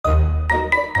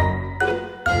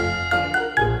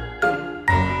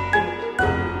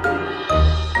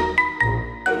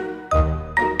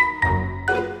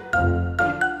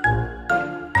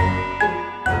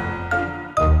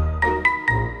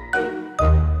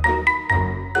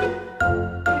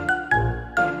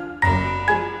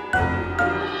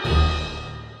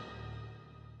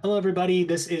everybody.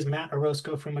 This is Matt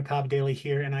Orozco from Macabre Daily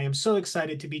here, and I am so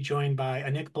excited to be joined by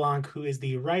Annick Blanc, who is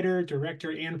the writer,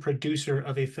 director, and producer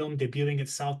of a film debuting at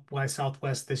South by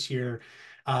Southwest this year,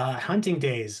 Hunting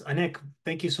Daze. Annick,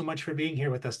 thank you so much for being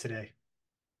here with us today.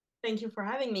 Thank you for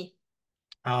having me.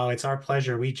 Oh, it's our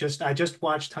pleasure. I just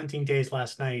watched Hunting Daze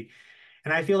last night,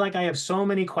 and I feel like I have so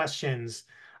many questions,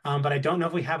 but I don't know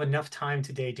if we have enough time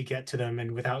today to get to them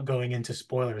and without going into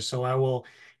spoilers. So I will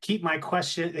keep my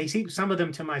question, they keep some of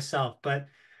them to myself, but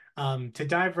to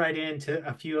dive right into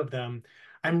a few of them,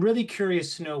 I'm really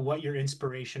curious to know what your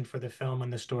inspiration for the film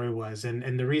and the story was.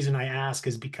 And the reason I ask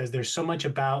is because there's so much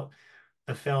about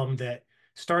the film that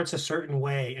starts a certain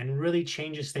way and really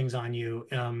changes things on you.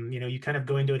 You kind of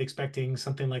go into it expecting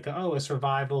something like, oh, a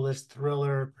survivalist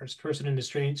thriller, person in a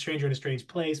stranger in a strange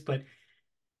place, but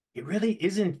it really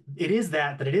isn't. It is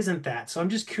that, but it isn't that. So I'm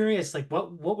just curious, like,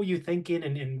 what were you thinking,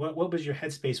 and what was your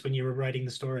headspace when you were writing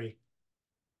the story?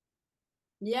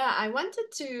 Yeah, I wanted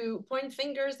to point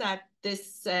fingers at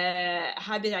this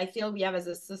habit I feel we have as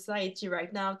a society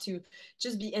right now to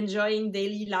just be enjoying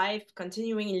daily life,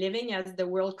 continuing living as the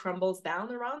world crumbles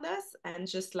down around us, and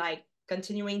just like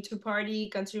continuing to party,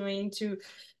 continuing to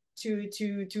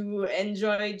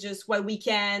enjoy just what we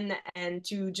can, and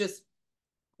to just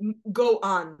go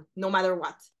on no matter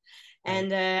what.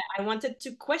 Right. And I wanted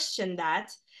to question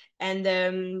that, and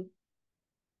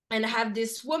have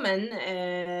this woman,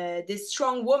 this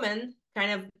strong woman,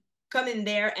 kind of come in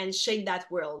there and shake that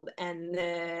world and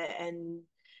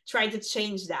try to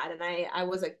change that. And I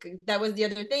was like, that was the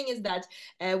other thing is that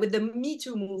with the Me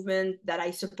Too movement that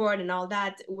I support and all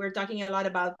that, we're talking a lot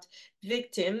about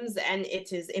victims, and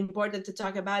it is important to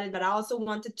talk about it. But I also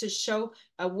wanted to show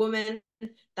a woman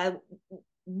that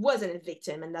wasn't a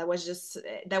victim and that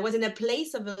was in a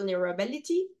place of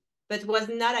vulnerability but was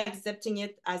not accepting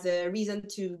it as a reason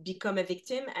to become a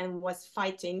victim and was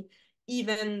fighting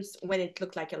even when it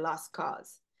looked like a lost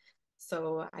cause.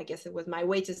 So I guess it was my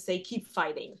way to say keep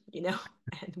fighting, and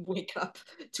wake up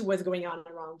to what's going on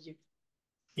around you.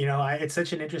 It's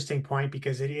such an interesting point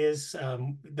because it is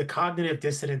the cognitive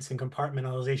dissonance and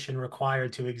compartmentalization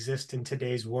required to exist in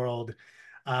today's world,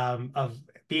 of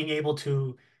being able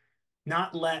to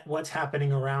not let what's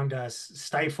happening around us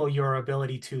stifle your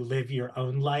ability to live your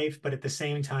own life, but at the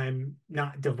same time,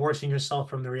 not divorcing yourself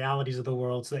from the realities of the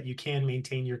world so that you can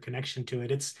maintain your connection to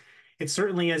it. It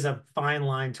certainly is a fine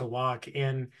line to walk.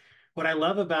 And what I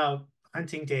love about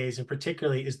Hunting Days, and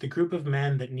particularly, is the group of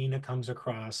men that Nina comes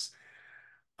across.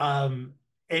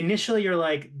 Initially, you're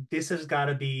like, this has got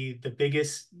to be the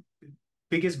biggest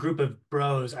group of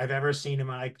bros I've ever seen in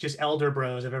my, like, just elder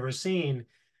bros I've ever seen.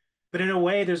 But in a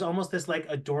way, there's almost this like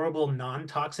adorable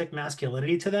non-toxic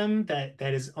masculinity to them that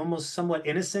is almost somewhat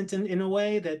innocent in a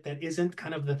way that isn't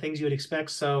kind of the things you would expect.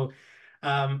 So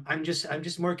I'm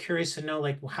just more curious to know,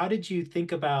 like, how did you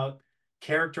think about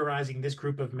characterizing this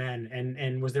group of men?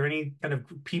 And was there any kind of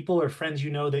people or friends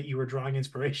that you were drawing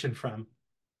inspiration from?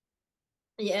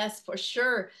 Yes, for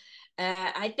sure.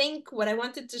 I think what I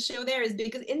wanted to show there is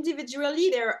because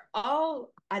individually they're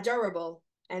all adorable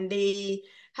and they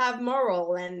have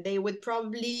moral and they would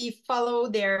probably follow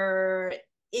their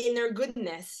inner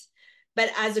goodness. But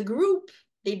as a group,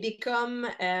 they become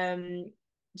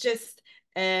just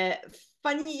uh,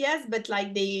 funny, yes, but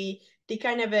like they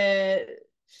kind of they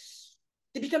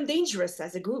become dangerous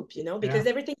as a group, Yeah. because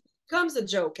everything becomes a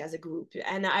joke as a group.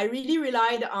 And I really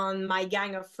relied on my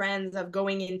gang of friends of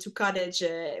going into cottage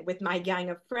with my gang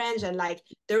of friends and like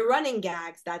the running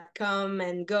gags that come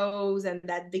and goes and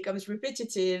that becomes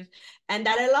repetitive and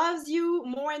that allows you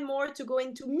more and more to go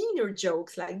into meaner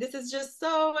jokes. Like this is just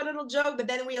so a little joke, but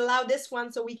then we allow this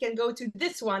one so we can go to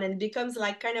this one and it becomes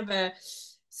like kind of a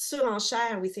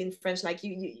surenchère, we say in French, like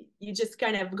you just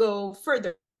kind of go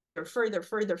further,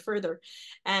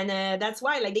 and that's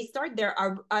why like they start there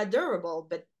are adorable,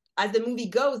 but as the movie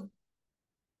goes,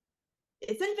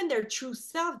 it's not even their true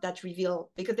self that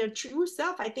reveal because their true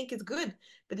self I think is good,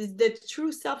 but it's the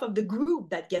true self of the group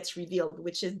that gets revealed,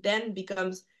 which is then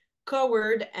becomes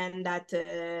coward and that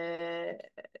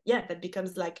yeah, that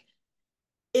becomes like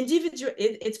individual.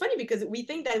 It's funny because we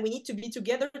think that we need to be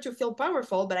together to feel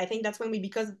powerful, but I think that's when we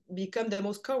become the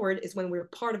most coward is when we're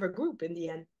part of a group in the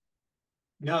end.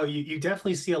 No, you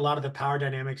definitely see a lot of the power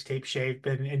dynamics take shape,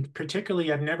 and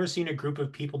particularly, I've never seen a group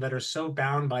of people that are so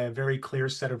bound by a very clear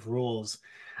set of rules.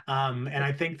 And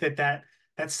I think that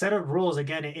set of rules,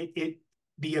 again, it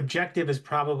the objective is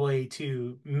probably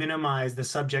to minimize the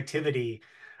subjectivity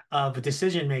of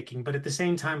decision making, but at the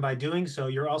same time, by doing so,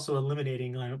 you're also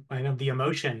eliminating kind of the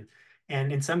emotion.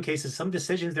 And in some cases, some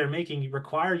decisions they're making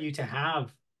require you to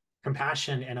have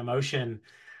compassion and emotion,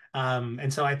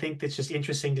 And so I think it's just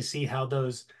interesting to see how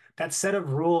that set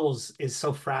of rules is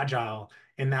so fragile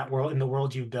in that world, in the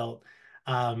world you built.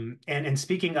 And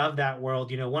speaking of that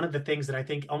world, one of the things that I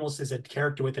think almost is a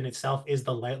character within itself is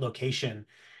the light location.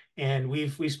 And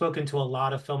we've spoken to a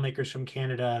lot of filmmakers from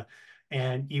Canada,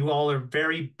 and you all are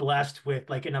very blessed with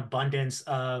like an abundance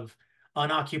of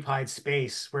unoccupied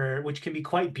space which can be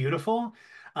quite beautiful.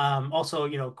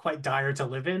 Also, quite dire to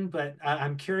live in, but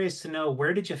I'm curious to know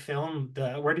where did you film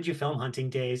Hunting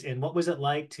Days, and what was it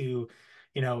like to,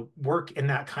 work in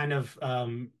that kind of,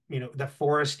 the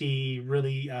foresty,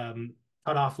 really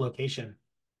cut off location?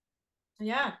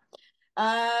 Yeah.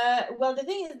 Well, the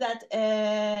thing is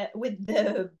that with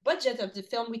the budget of the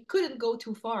film, we couldn't go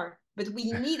too far, but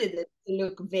we needed it to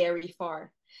look very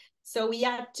far. So we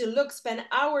had to spend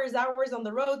hours on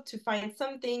the road to find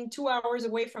something 2 hours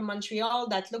away from Montreal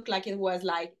that looked like it was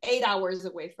like 8 hours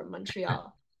away from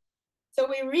Montreal. So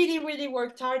we really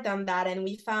worked hard on that, and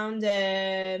we found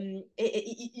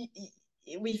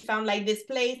like this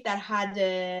place that had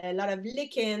a lot of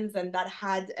lichens and that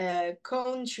had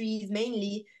cone trees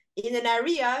mainly in an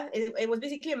area. It was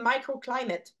basically a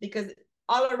microclimate because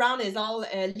all around is all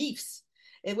leaves.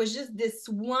 It was just this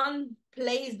one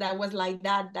place that was like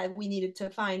that we needed to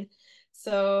find.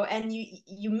 So, and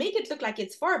you make it look like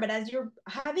it's far, but as you're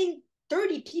having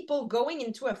 30 people going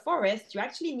into a forest, you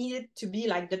actually need it to be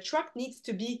like the truck needs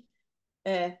to be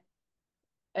uh,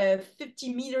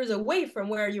 50 meters away from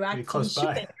where you're Pretty actually close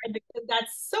shooting, by. right? Because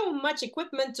that's so much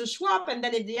equipment to swap, and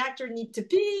then if the actor need to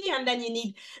pee, and then you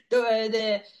need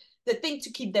the thing to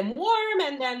keep them warm,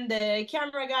 and then the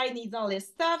camera guy needs all this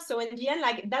stuff. So in the end,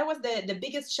 like that was the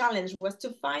biggest challenge, was to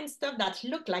find stuff that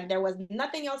looked like there was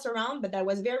nothing else around, but that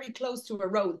was very close to a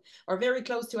road or very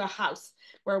close to a house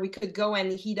where we could go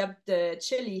and heat up the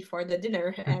chili for the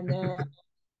dinner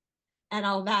and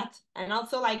all that. And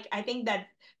also, like, I think that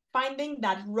finding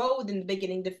that road in the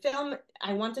beginning, the film,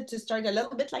 I wanted to start a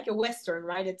little bit like a Western,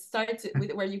 right? It starts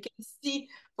with where you can see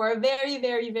for a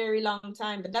very long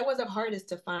time. But that was the hardest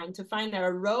to find a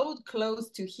road close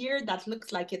to here that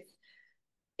looks like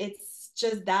it's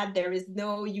just that there is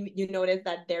no, you notice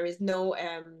that there is no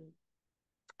Power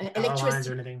lines or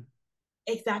electricity. anything.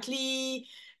 Exactly.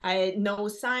 No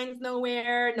signs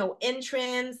nowhere, no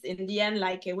entrance. In the end,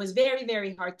 like it was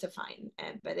very hard to find.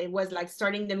 But it was like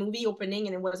starting the movie opening,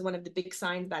 and it was one of the big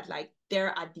signs that like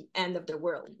they're at the end of the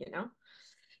world.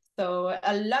 So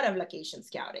a lot of location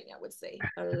scouting, I would say.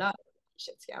 A lot of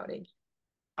location scouting.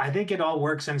 I think it all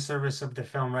works in service of the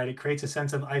film, right? It creates a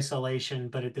sense of isolation,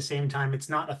 but at the same time, it's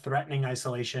not a threatening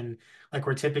isolation like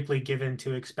we're typically given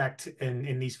to expect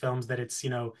in these films, that it's,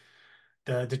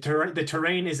 the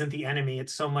terrain isn't the enemy.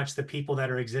 It's so much the people that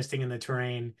are existing in the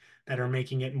terrain that are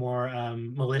making it more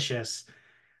malicious.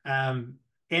 Um,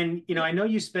 and I know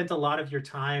you spent a lot of your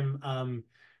time,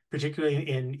 particularly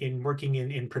in working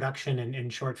in production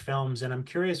and short films. And I'm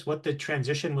curious what the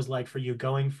transition was like for you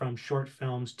going from short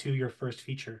films to your first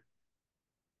feature.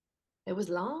 It was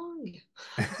long.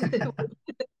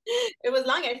 It was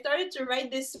long. I started to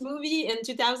write this movie in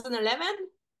 2011.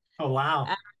 Oh, wow.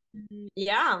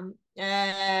 Yeah.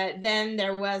 Then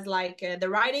there was like the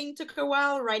writing took a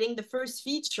while. Writing the first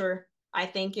feature, I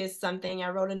think, is something. I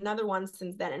wrote another one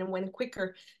since then and it went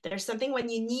quicker. There's something when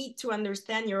you need to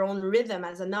understand your own rhythm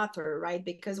as an author, right?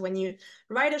 Because when you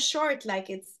write a short, like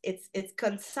it's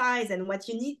concise, and what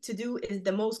you need to do is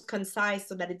the most concise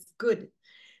so that it's good.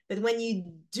 But when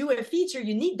you do a feature,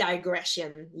 you need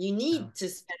digression. You Yeah. need to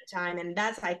spend time, and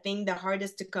that's, I think, the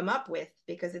hardest to come up with,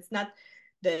 because it's not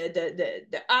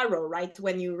the arrow, right?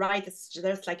 When you write, it's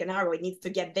just like an arrow. It needs to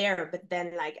get there, but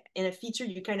then like in a feature,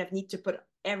 you kind of need to put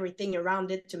everything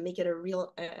around it to make it a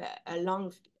real a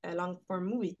long form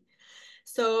movie.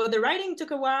 So the writing took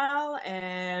a while,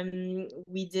 and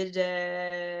we did,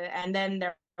 and then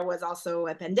there was also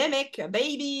a pandemic, a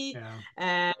baby,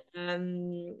 Yeah.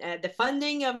 the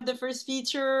funding of the first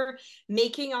feature,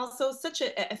 making also such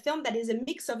a film that is a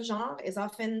mix of genre is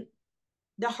often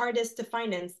the hardest to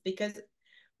finance, because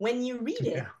when you read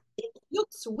Yeah. it, it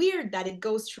looks weird that it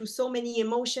goes through so many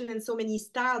emotion and so many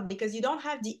styles, because you don't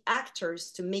have the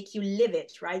actors to make you live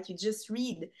it, right? You just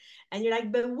read and you're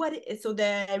like, but what? So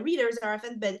the readers are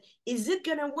often, but is it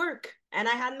gonna work? And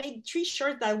I had made 3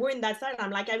 shorts that were in that style. I'm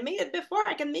like, I made it before,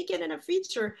 I can make it in a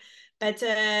feature. But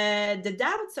the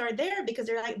doubts are there because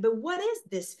they're like, but what is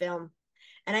this film?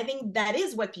 And I think that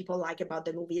is what people like about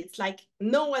the movie. It's like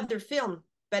no other film,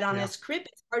 but on a Yeah. script,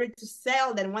 it's harder to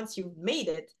sell than once you've made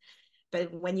it.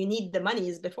 But when you need the money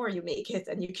is before you make it,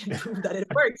 and you can prove that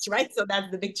it works, right? So that's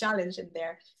the big challenge in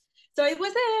there. So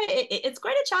it's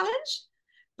quite a challenge,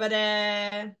 but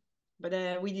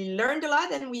but we learned a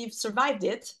lot and we've survived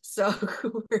it. So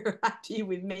we're happy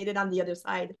we've made it on the other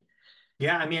side.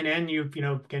 Yeah, I mean, and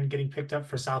getting picked up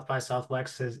for South by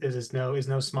Southwest is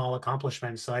no small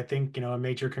accomplishment. So I think, a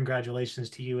major congratulations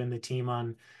to you and the team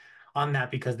on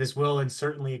that, because this will and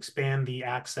certainly expand the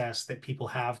access that people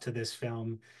have to this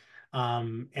film.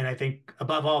 And I think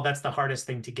above all, that's the hardest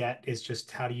thing to get, is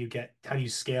just how do you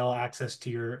scale access to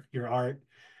your art?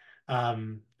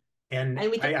 Um, and And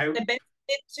we think I it's the best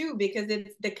fit too because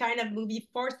it's the kind of movie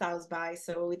for South by.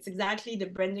 So it's exactly the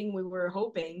branding we were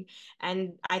hoping.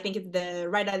 And I think it's the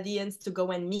right audience to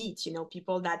go and meet,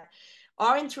 people that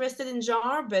are interested in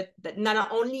genre, but that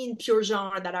not only in pure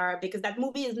genre that are, because that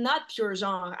movie is not pure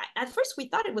genre. At first, we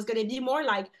thought it was going to be more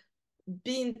like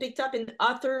being picked up in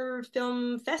other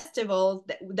film festivals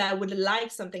that would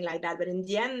like something like that. But in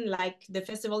the end, like the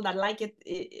festival that like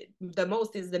it the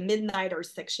most is the Midnighter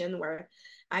section, where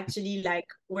actually like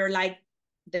we're like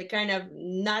the kind of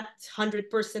not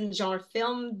 100% genre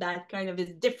film that kind of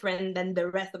is different than the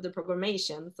rest of the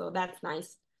programmation. So that's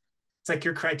nice. It's like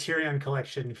your Criterion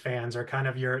Collection fans are kind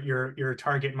of your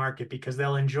target market, because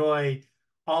they'll enjoy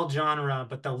all genre,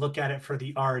 but they'll look at it for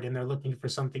the art, and they're looking for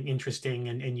something interesting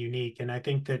and unique. And I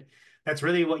think that that's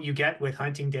really what you get with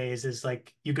Hunting Days, is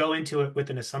like you go into it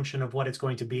with an assumption of what it's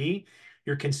going to be.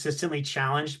 You're consistently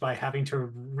challenged by having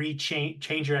to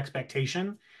change your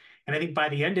expectation. And I think by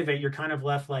the end of it, you're kind of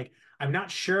left like, I'm not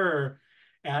sure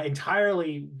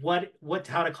entirely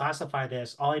how to classify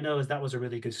this. All I know is that was a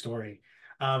really good story.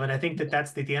 And I think that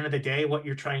that's at the end of the day what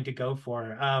you're trying to go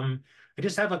for. I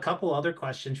just have a couple other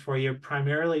questions for you,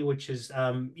 primarily, which is,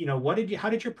 how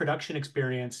did your production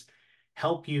experience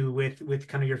help you with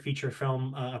kind of your feature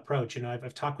film approach?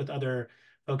 I've talked with other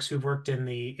folks who've worked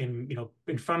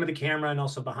in front of the camera and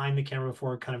also behind the camera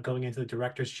before kind of going into the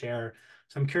director's chair.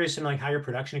 So I'm curious to know, like, how your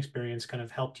production experience kind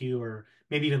of helped you, or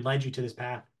maybe even led you to this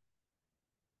path.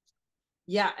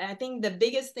 Yeah, I think the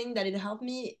biggest thing that it helped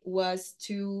me was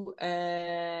to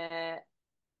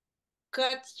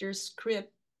cut your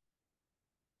script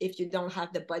if you don't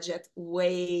have the budget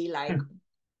way like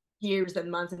years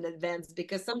and months in advance,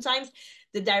 because sometimes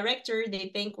the director, they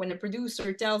think when a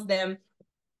producer tells them,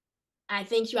 I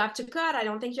think you have to cut, I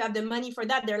don't think you have the money for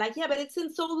that, they're like, yeah, but it's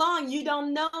in so long, you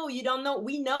don't know, we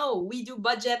know, we do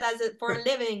budget as a, for a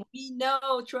living, we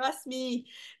know, trust me,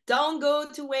 don't go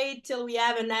to wait till we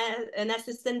have an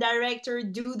assistant director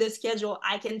do the schedule.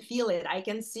 I can feel it, I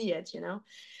can see it.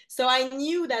 So I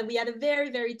knew that we had a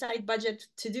very, very tight budget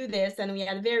to do this, and we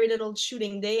had very little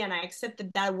shooting day, and I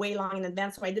accepted that way long in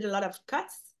advance. So I did a lot of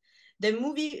cuts. The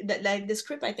movie, like the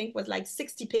script, I think was like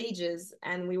 60 pages,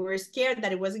 and we were scared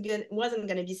that it wasn't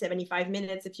going to be 75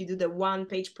 minutes if you do the 1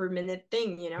 page per minute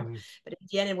thing. Mhm. But in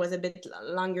the end, it was a bit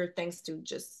longer thanks to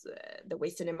just the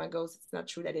way cinema goes. It's not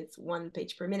true that it's 1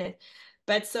 page per minute.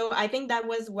 But so I think that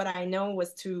was what I know,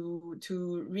 was to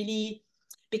really,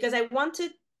 because I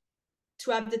wanted to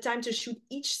have the time to shoot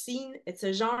each scene. It's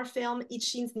a genre film. Each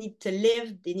scenes need to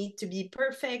live. They need to be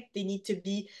perfect. They need to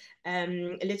be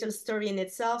a little story in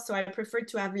itself. So I prefer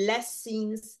to have less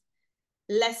scenes,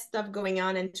 less stuff going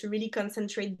on, and to really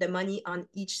concentrate the money on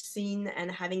each scene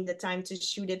and having the time to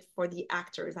shoot it for the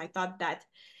actors. I thought that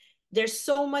there's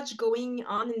so much going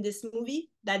on in this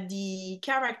movie that the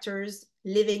characters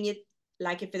living it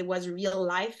like if it was real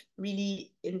life,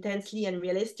 really intensely and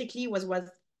realistically, was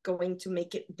going to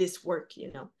make it this work.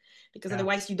 Because Yeah.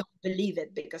 otherwise you don't believe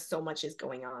it, because so much is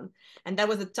going on. And that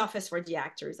was the toughest for the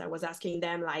actors. I was asking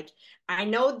them, like, I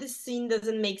know this scene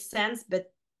doesn't make sense,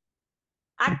 but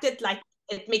act it like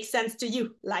it makes sense to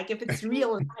you, like if it's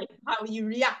real life, how you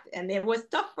react. And it was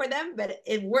tough for them, but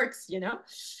it works.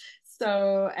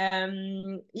 So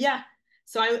yeah,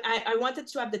 so I wanted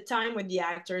to have the time with the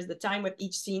actors, the time with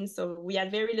each scene. So we had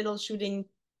very little shooting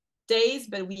days,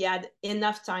 but we had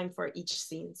enough time for each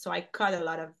scene. So I cut a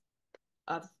lot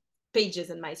of pages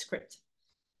in my script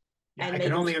Yeah, and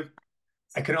made them.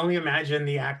 I can only imagine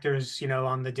the actors,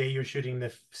 on the day you're shooting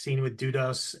the scene with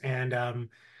Dudos and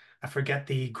I forget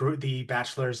the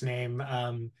bachelor's name,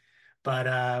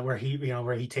 but where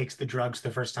he takes the drugs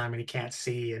the first time and he can't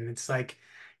see, and it's like,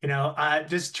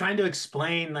 just trying to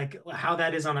explain like how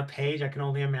that is on a page. I can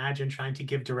only imagine trying to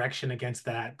give direction against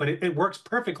that, but it works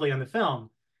perfectly on the film.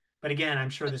 But again, I'm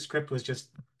sure the script was just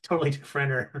totally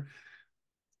different, or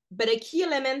But a key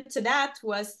element to that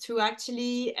was to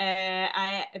actually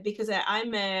I because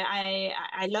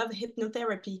I love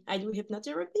hypnotherapy. I do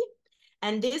hypnotherapy,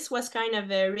 and this was kind of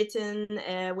written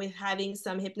with having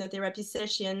some hypnotherapy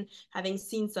session, having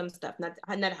seen some stuff, not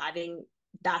having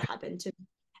that happen to me.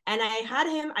 And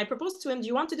I proposed to him, do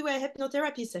you want to do a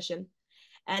hypnotherapy session?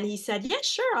 And he said, yeah,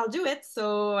 sure, I'll do it.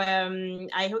 So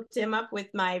I hooked him up with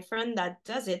my friend that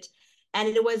does it. And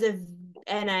it was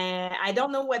and I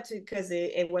don't know what, because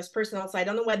it was personal. So I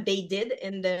don't know what they did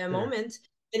in the Sure. moment.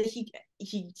 And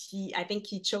I think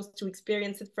he chose to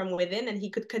experience it from within, and he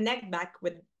could connect back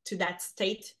to that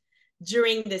state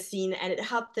during the scene, and it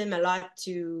helped him a lot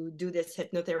to do this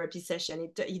hypnotherapy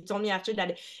session. He told me after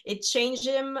that it changed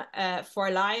him for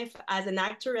life as an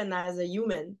actor and as a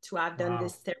human to have done Wow.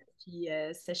 this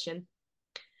therapy session.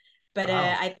 But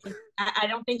Wow. I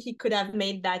don't think he could have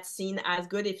made that scene as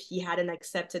good if he hadn't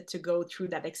accepted to go through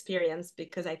that experience,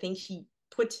 because I think he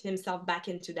put himself back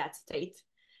into that state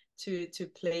to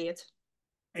play it.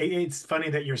 It's funny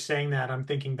that you're saying that. I'm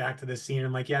thinking back to this scene.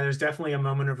 I'm like, yeah, there's definitely a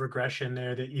moment of regression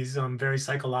there that is very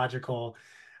psychological.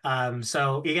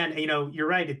 So again, you're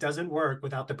right. It doesn't work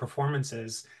without the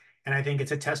performances, and I think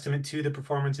it's a testament to the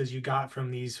performances you got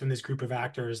from this group of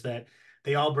actors that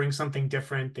they all bring something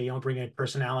different. They all bring a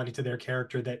personality to their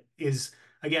character that is,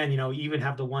 again, you even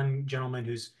have the one gentleman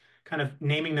who's kind of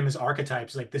naming them as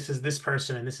archetypes, like this is this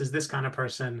person and this is this kind of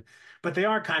person, but they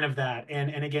are kind of that.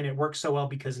 And again, it works so well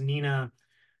because Nina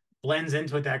blends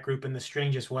into that group in the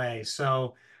strangest way.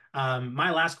 So,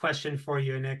 my last question for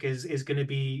you, Nick, is going to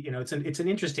be, it's an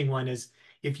interesting one. Is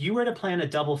if you were to plan a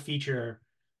double feature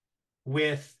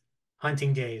with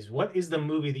Hunting Days, what is the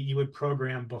movie that you would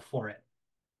program before it?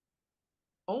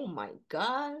 Oh my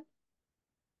God.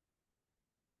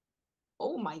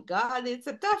 Oh my God. It's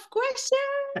a tough question.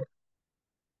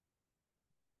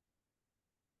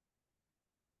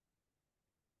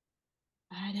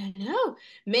 I don't know.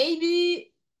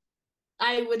 Maybe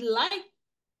I would like.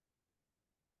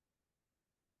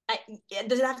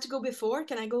 Does it have to go before?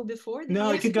 Can I go before? Did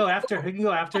No, he it could ask me? go after. It could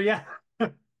go after. Yeah.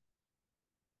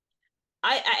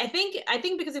 I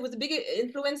think because it was a big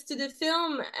influence to the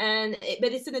film,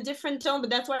 but it's in a different tone. But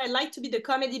that's why I like to be the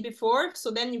comedy before,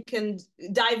 so then you can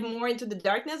dive more into the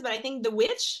darkness. But I think The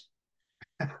Witch.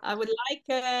 I would like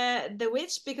The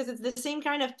Witch because it's the same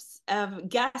kind of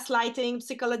gaslighting,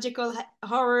 psychological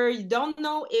horror. You don't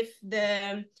know if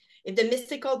the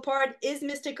mystical part is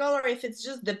mystical or if it's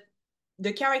just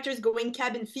the characters going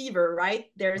cabin fever,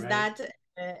 right? There's Right. that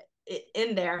uh,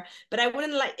 in there. But I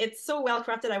wouldn't like it's so well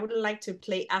crafted. I wouldn't like to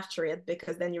play after it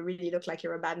because then you really look like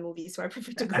you're a bad movie. So I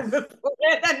prefer to go before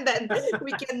it, and then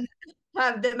we can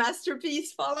have the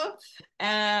masterpiece follow.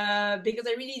 Because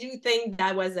I really do think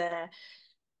that was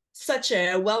such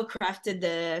a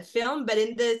well-crafted film, but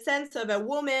in the sense of a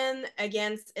woman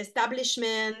against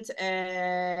establishment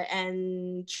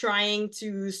and trying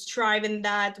to strive in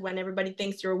that when everybody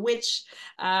thinks you're a witch,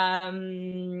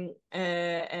 and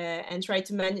try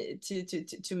to,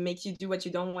 to make you do what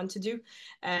you don't want to do.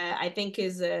 I think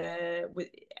is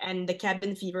and the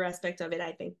cabin fever aspect of it,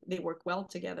 I think they work well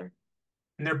together.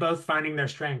 And they're both finding their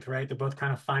strength, right? They're both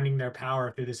kind of finding their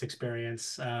power through this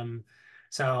experience.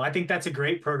 So I think that's a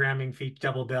great programming feat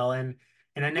double bill. And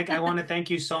Nick, I want to thank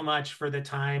you so much for the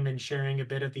time and sharing a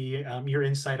bit of the your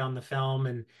insight on the film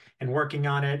and working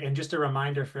on it. And just a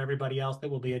reminder for everybody else that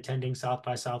will be attending South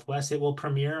by Southwest, it will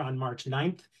premiere on March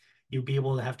 9th. You'll be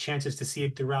able to have chances to see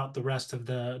it throughout the rest of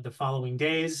the following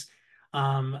days.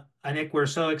 Nick, we're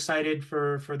so excited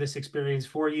for this experience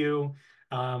for you.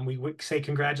 We would say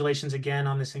congratulations again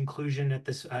on this inclusion at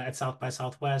this at South by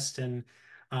Southwest, and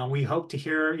we hope to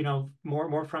hear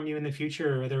more from you in the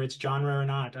future, whether it's genre or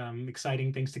not.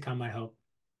 Exciting things to come, I hope.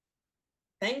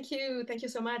 Thank you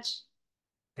so much.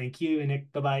 Thank you, and Nick.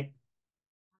 Bye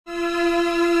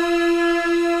bye.